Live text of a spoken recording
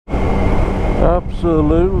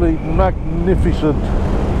Absolutely magnificent.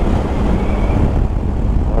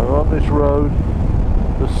 We're on this road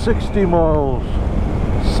for 60 miles.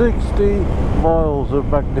 60 miles of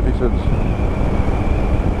magnificence.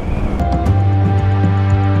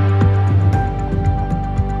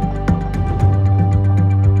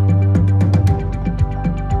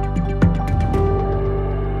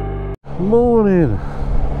 Morning,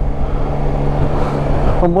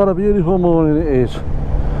 and what a beautiful morning it is.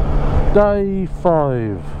 Day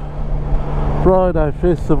 5, Friday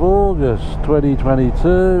 5th of August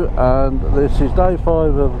 2022, and this is day 5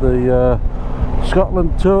 of the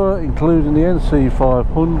Scotland tour, including the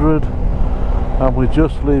NC500, and we're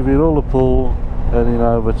just leaving Ullapool, heading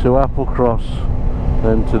over to Applecross,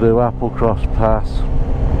 then to do Applecross Pass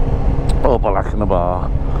or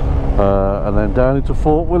Barley, and then down into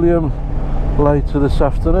Fort William later this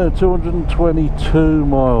afternoon. 222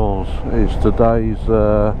 miles is today's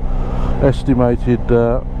estimated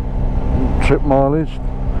trip mileage.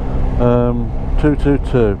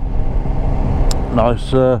 222.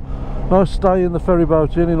 Nice stay in the ferry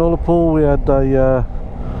boat in Ullapool. We had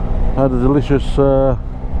a delicious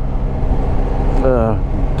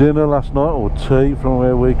dinner last night, or tea from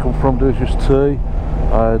where we come from, delicious tea.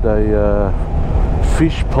 I had a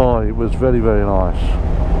fish pie. It was very, very nice,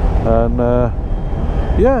 and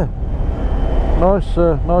yeah,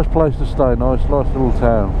 nice place to stay. Nice little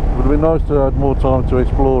town. It would have been nice to have more time to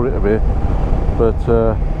explore it a bit, but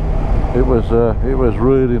it was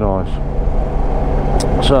really nice.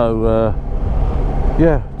 So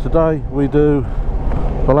yeah, today we do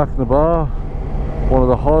Barley, one of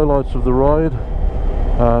the highlights of the ride,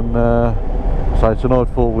 and so tonight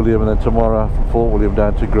Fort William, and then tomorrow from Fort William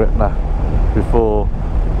down to Gretna before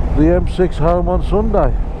the M6 home on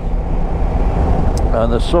Sunday.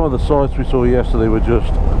 And some of the sights we saw yesterday were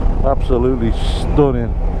just absolutely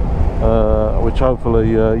stunning, which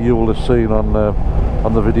hopefully you will have seen on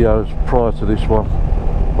the videos prior to this one,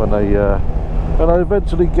 when I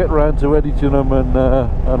eventually get round to editing them and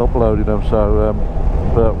uploading them. So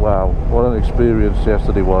but wow, what an experience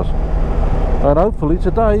yesterday was, and hopefully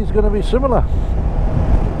today is going to be similar.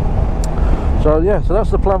 So yeah, so that's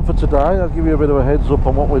the plan for today. I'll give you a bit of a heads up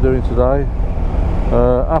on what we're doing today.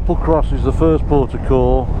 Applecross is the first port of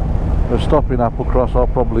call. We'll stop in Applecross. I'll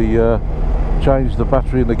probably change the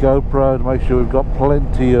battery in the Gopro to make sure we've got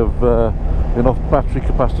plenty of enough battery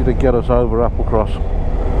capacity to get us over Applecross,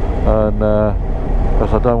 and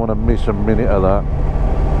because I don't want to miss a minute of that.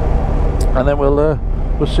 And then we'll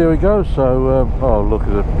see how it goes. So oh, look at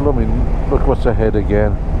it, look what's ahead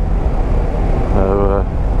again.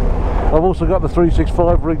 I've also got the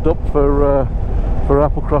 365 rigged up for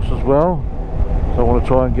Applecross as well, so I want to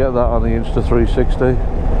try and get that on the Insta360,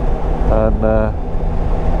 and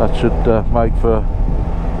that should make for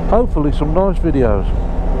hopefully some nice videos.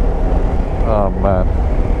 Oh man,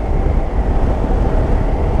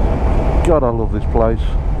 God, I love this place.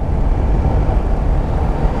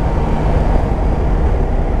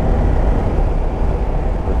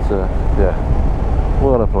 But yeah,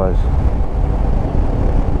 what a place.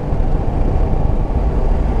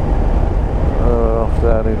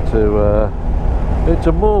 Down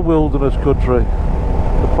into more wilderness country,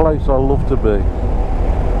 the place I love to be.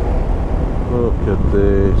 Look at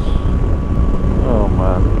this. Oh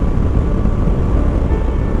man.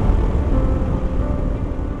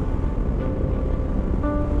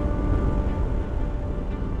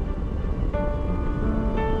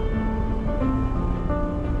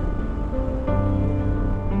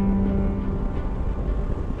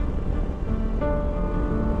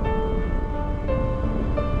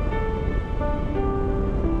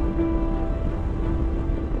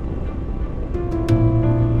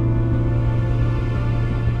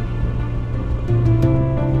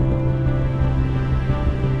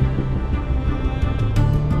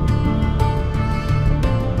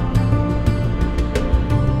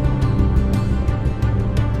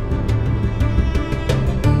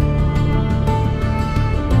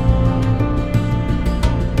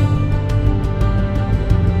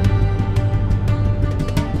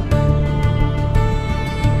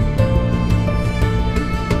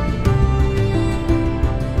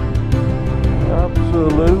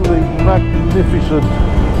 Absolutely magnificent.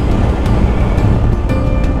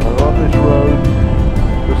 We're on this road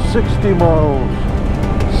for 60 miles.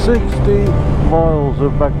 60 miles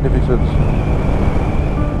of magnificence.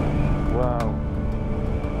 Wow.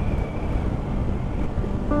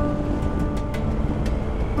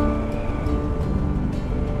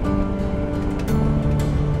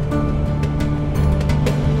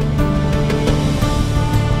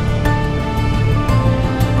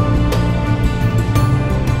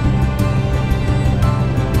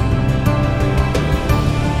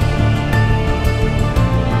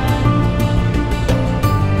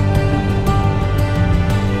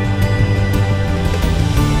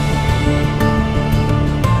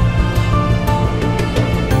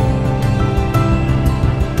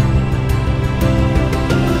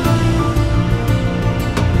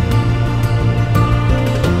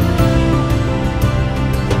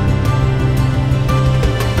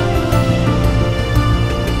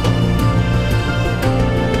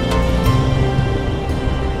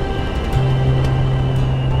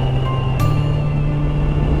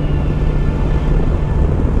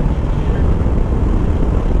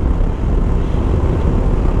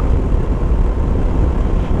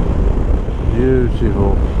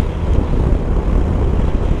 beautiful.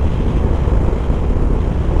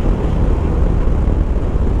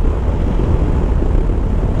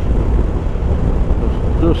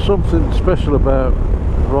 There's something special about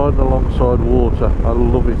riding alongside water. I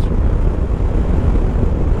love it.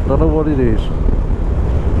 Don't know what it is.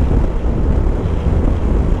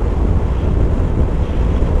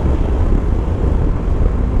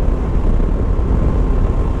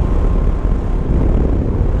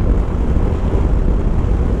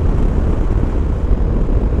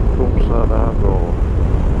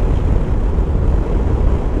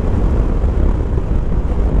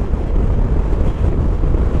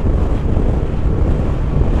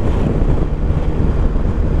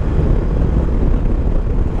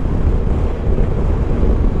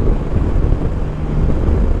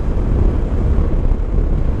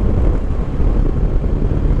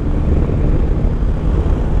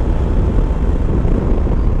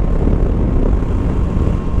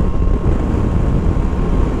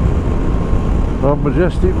 From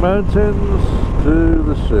majestic mountains to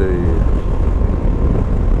the sea.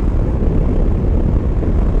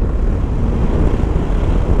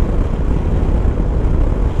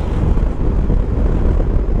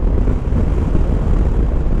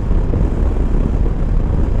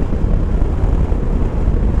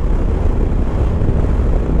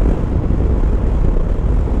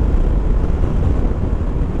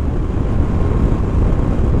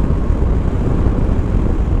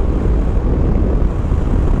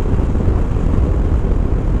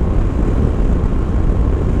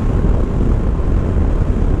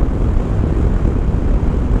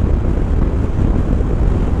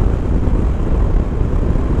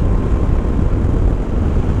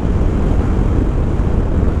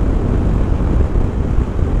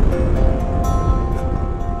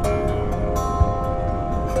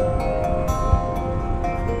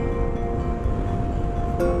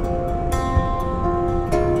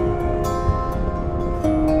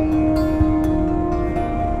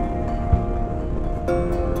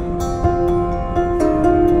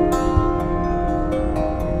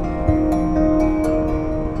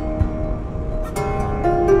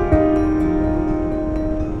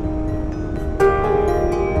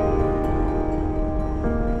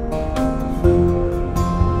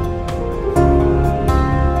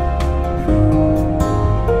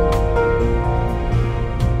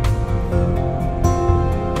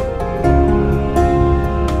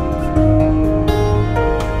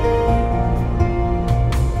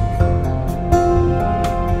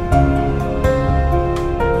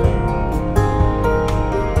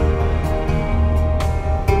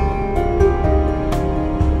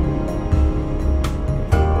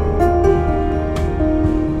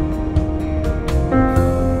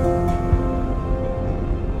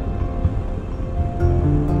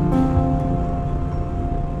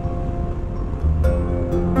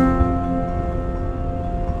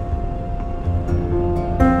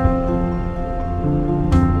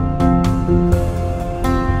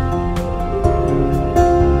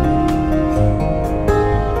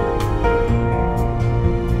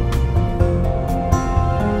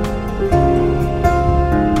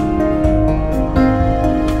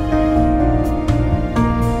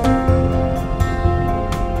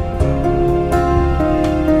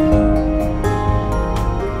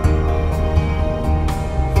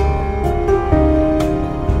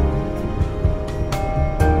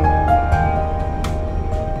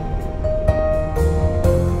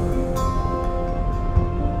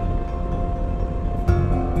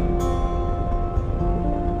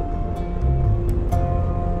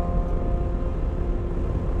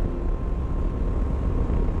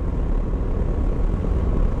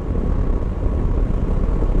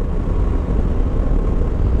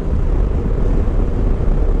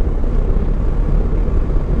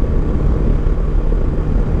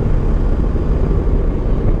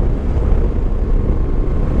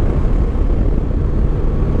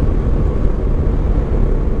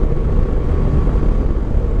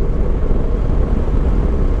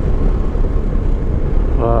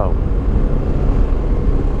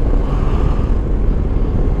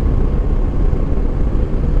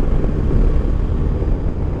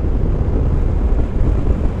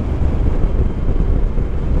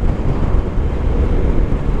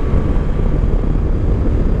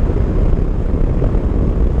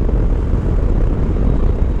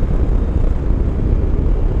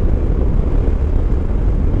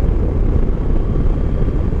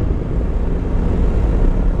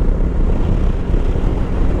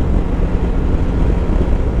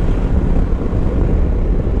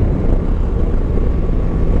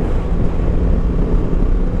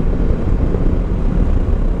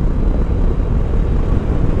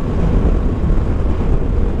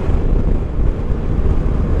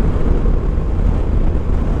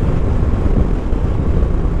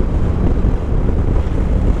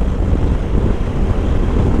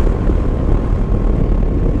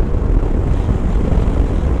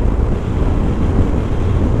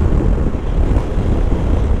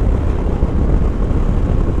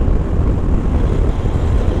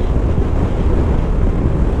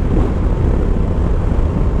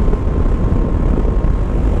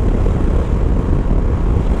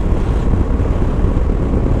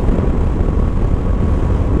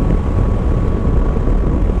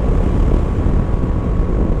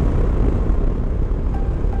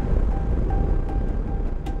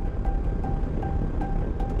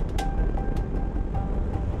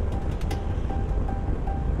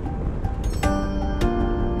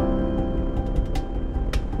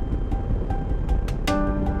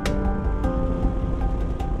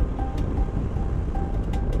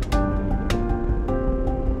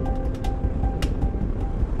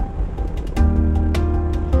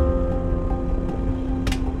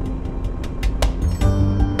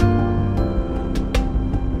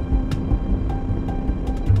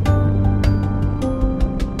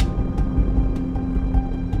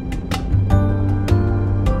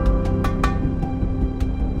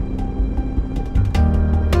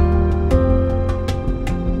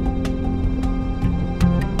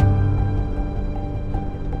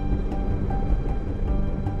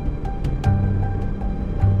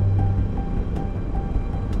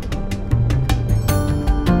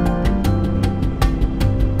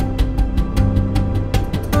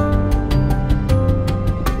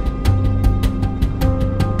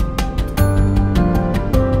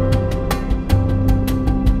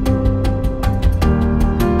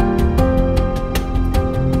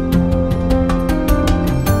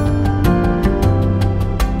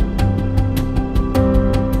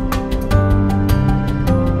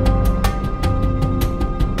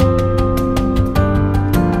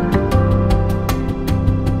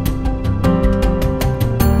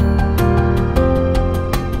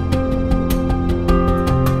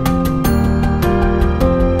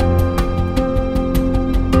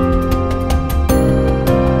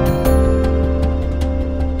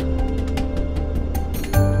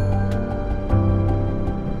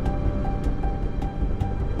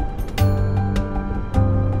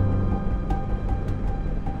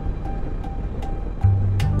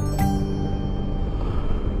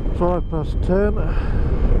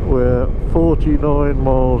 10. We're 49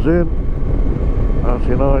 miles in.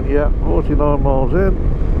 49, yeah, 49 miles in,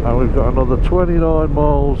 and we've got another 29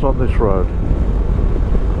 miles on this road.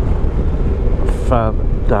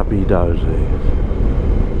 Fan-dabby-dozy.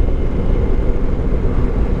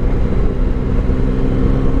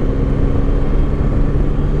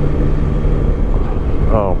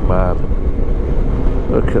 Oh man,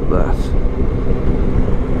 look at that.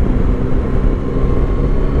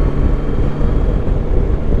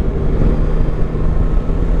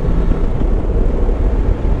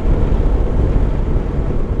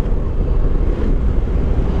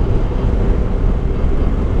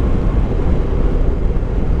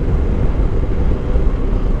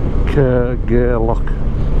 Gear lock.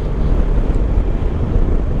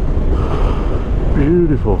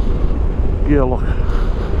 Beautiful gear lock.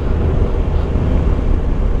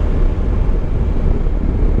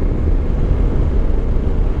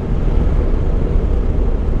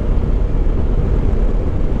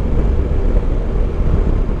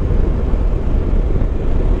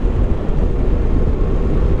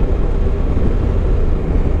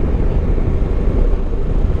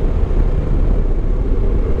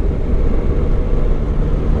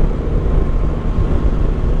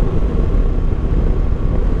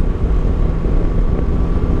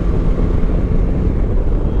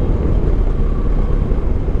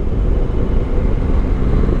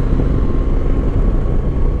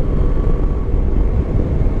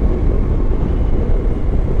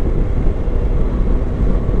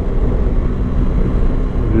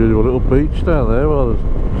 Beach down there by the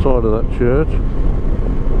side of that church.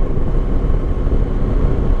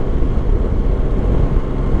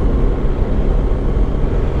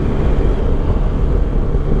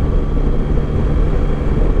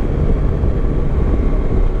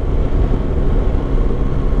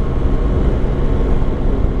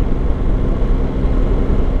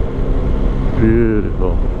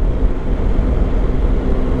 Beautiful.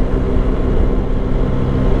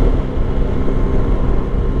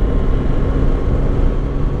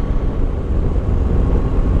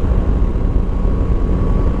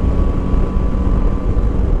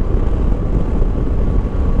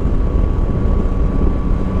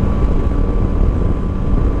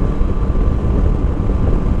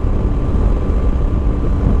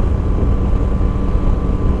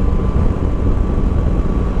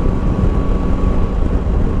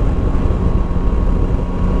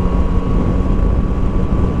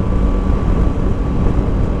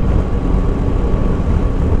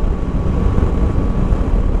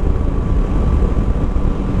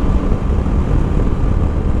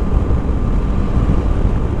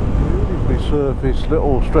 This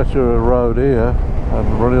little stretch of road here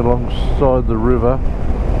and running alongside the river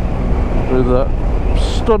with a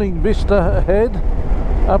stunning vista ahead.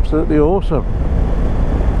 Absolutely awesome.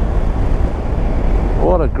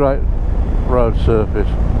 What a great road surface.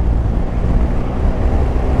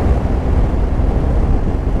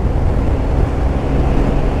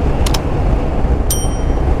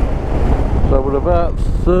 So we're about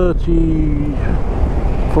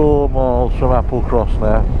 34 miles from Applecross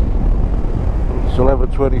now. It's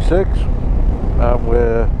 11:26 and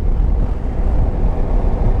we're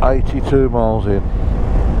 82 miles in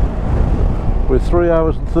with 3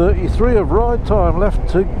 hours and 33 of ride time left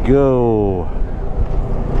to go.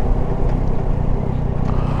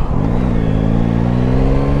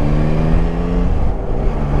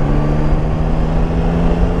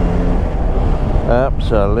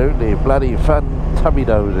 Absolutely bloody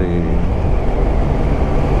fantabby-dozy.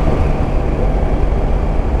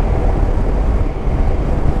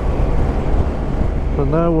 So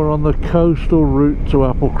now we're on the coastal route to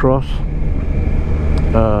Applecross,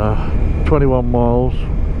 21 miles.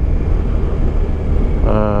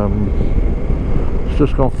 It's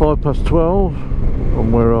just gone 12:05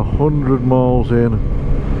 and we're 100 miles in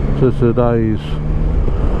to today's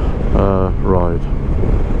ride.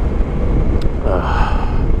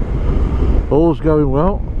 All's going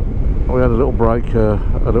well. We had a little break a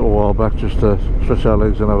little while back just to stretch our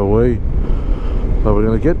legs and have a wee. So we're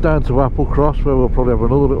going to get down to Applecross where we'll probably have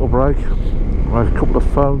another little break, make a couple of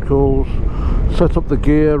phone calls, set up the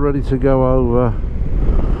gear ready to go over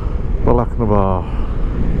Bar,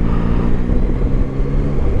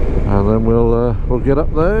 and then we'll get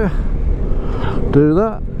up there, do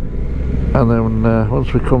that, and then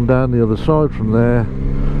once we come down the other side from there,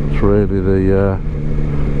 it's really the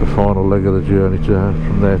final leg of the journey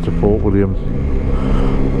from there to Fort William,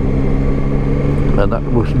 and that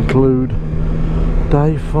will include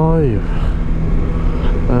day 5.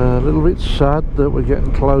 A little bit sad that we're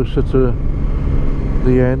getting closer to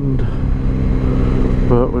the end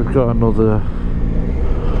but we've got another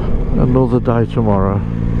day tomorrow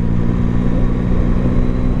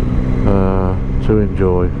to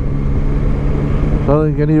enjoy. I don't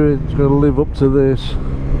think anyone's going to live up to this,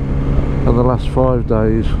 and the last 5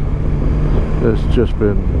 days it's just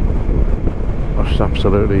been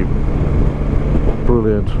absolutely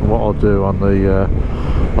brilliant. What I'll do on the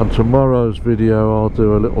on tomorrow's video, I'll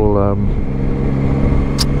do a little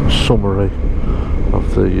summary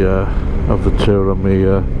of the tour and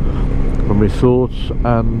my thoughts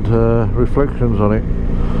and reflections on it.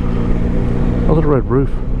 Oh, the red roof.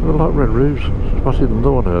 I like red roofs. Spotted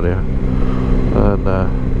another one earlier, and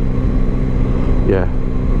yeah.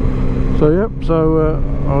 So yep. So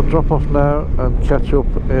I'll drop off now and catch up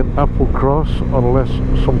in Applecross, unless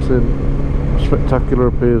something spectacular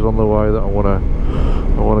appears on the way that I want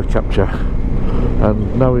to capture.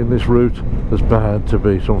 And knowing this route, there's bound to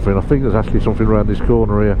be something. I think there's actually something around this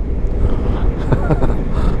corner here.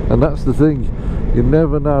 And that's the thing, you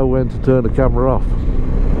never know when to turn the camera off.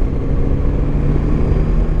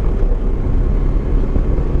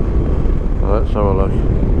 Let's have a look.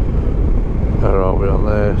 Where are we on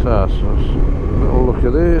there? So let's have a look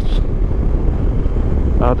at this.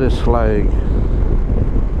 Addis flag.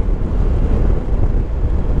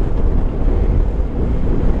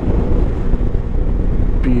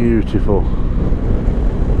 Beautiful.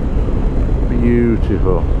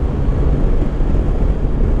 Beautiful.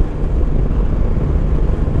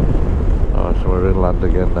 Oh, so we're inland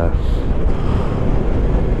again now.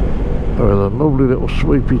 With a lovely little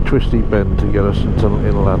sweepy twisty bend to get us into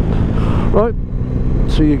inland. Right,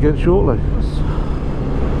 see you again shortly.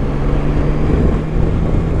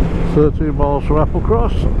 13 miles from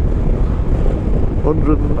Applecross,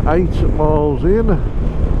 108 miles in,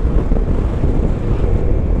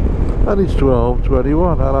 and it's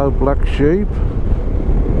 12:21. Hello Black Sheep.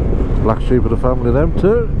 Black Sheep of the family, them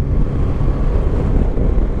too.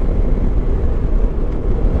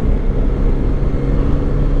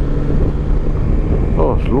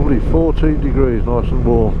 Lovely, 14 degrees, nice and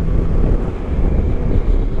warm.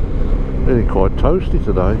 Feeling quite toasty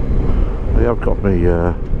today. I have got my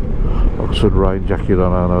Oxford rain jacket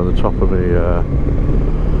on, on the top of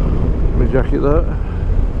my jacket there.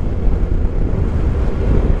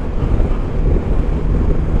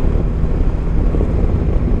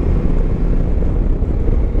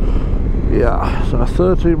 Yeah, so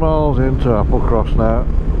 13 miles into Applecross now.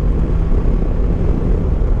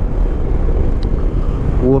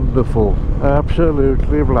 Wonderful,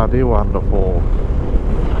 absolutely bloody wonderful.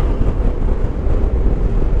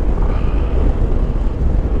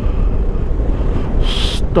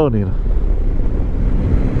 Stunning.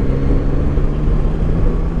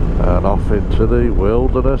 And off into the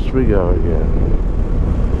wilderness we go again.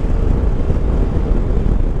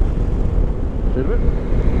 See it?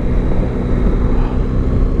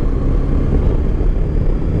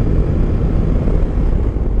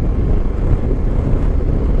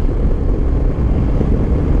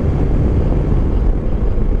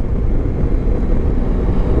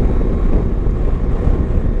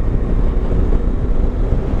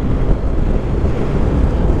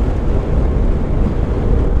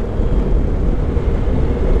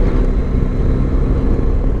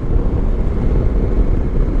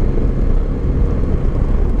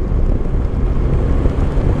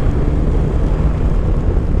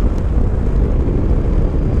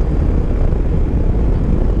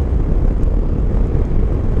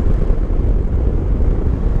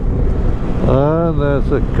 There's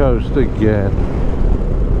the coast again.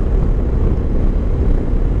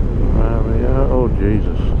 There we are. Oh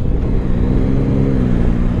Jesus.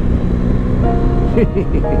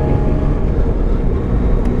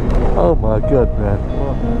 Oh my god, man,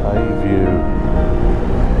 what a view.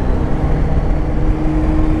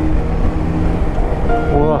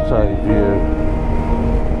 What a view.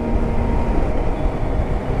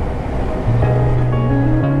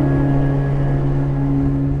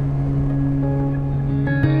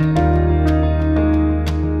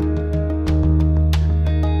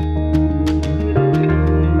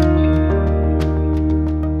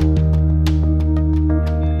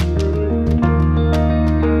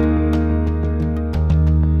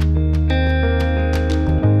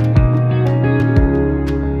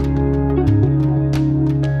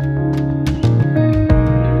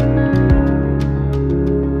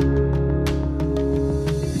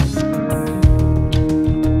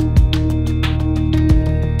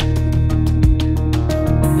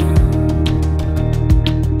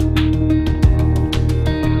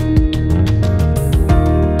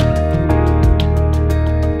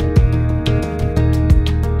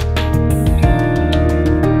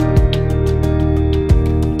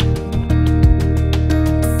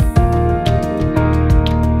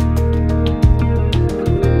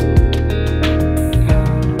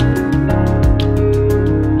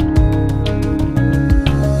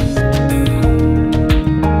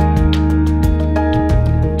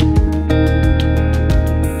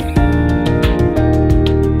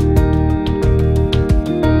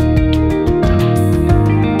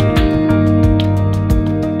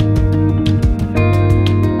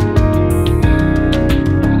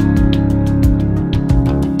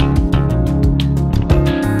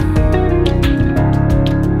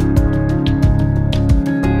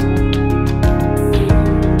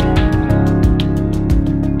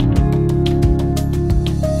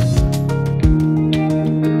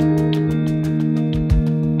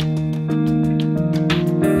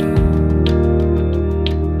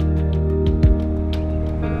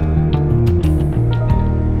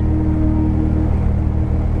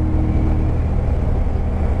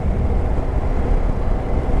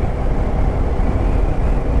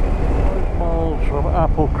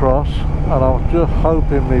 Applecross, and I'm just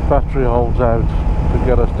hoping my battery holds out to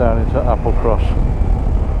get us down into Applecross.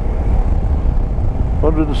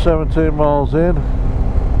 117 miles in,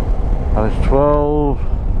 and it's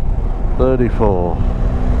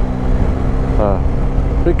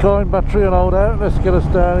 12:34. Be kind, battery, and hold out. Let's get us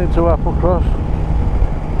down into Applecross.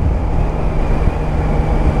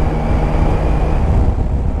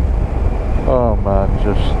 Oh man,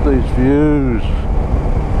 just these views.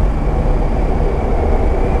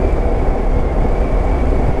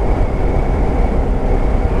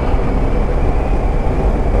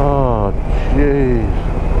 Oh jeez.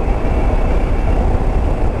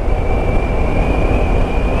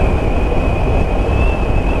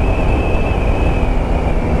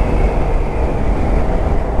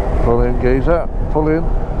 Pull in, geezer, pull in.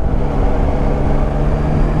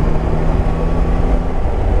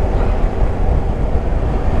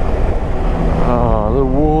 The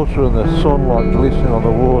water and the sunlight glistening on the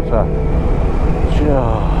water, just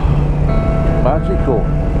magical.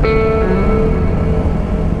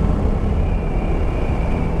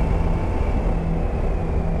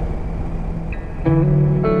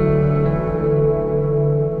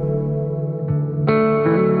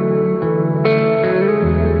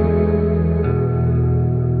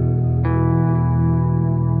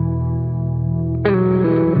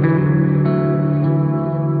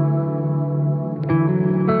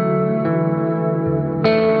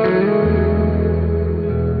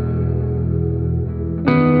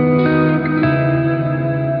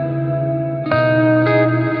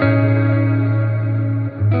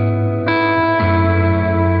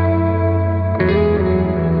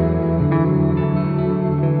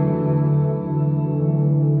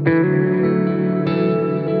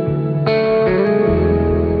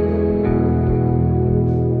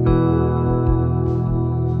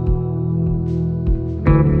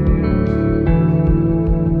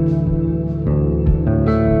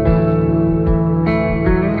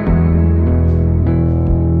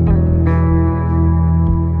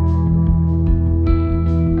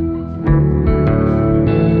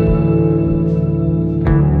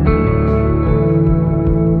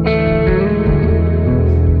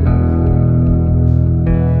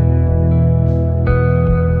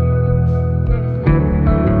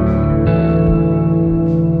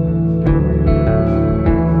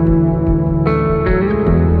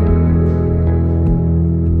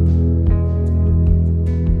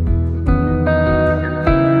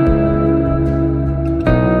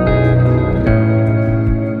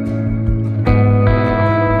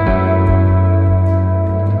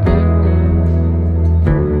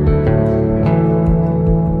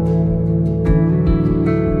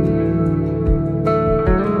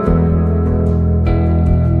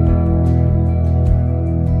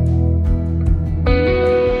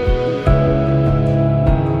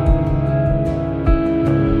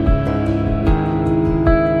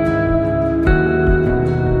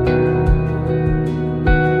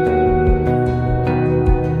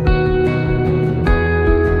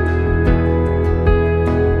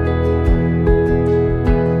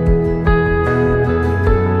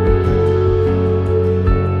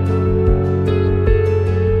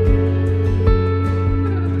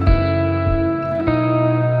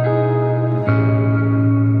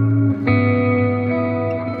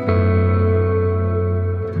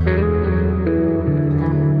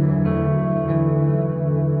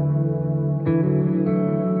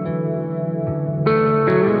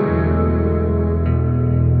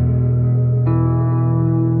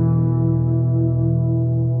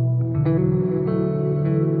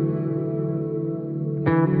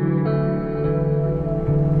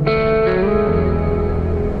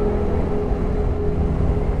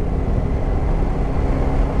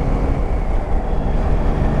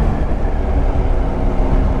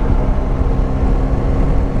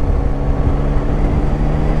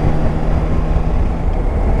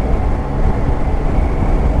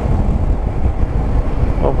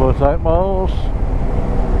 Almost 8 miles.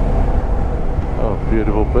 Oh,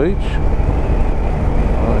 beautiful beach.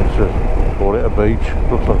 Let's just call it a beach.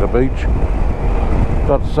 Looks like a beach.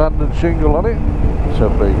 Got sand and shingle on it. It's a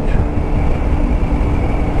beach.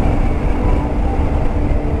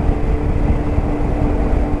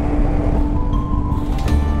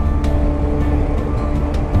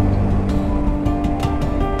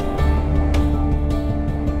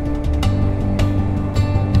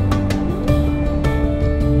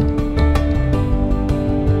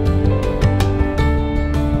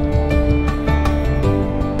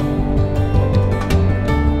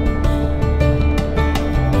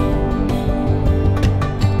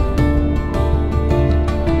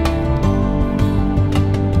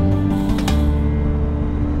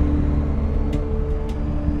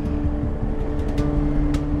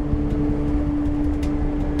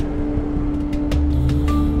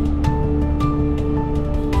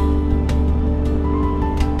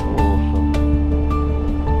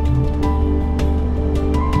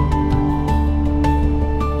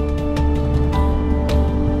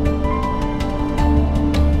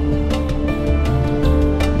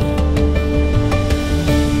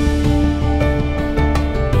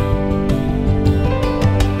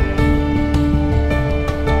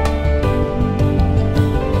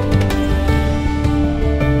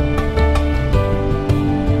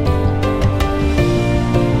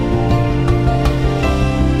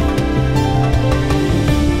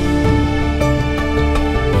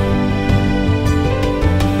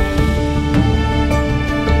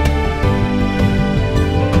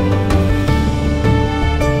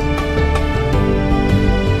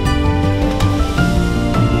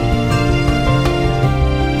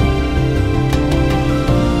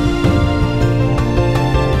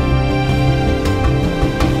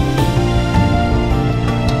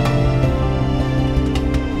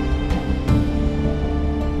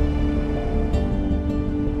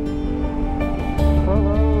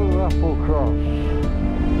 Applecross.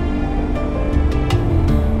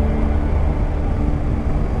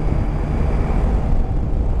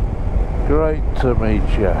 Great to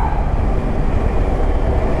meet you.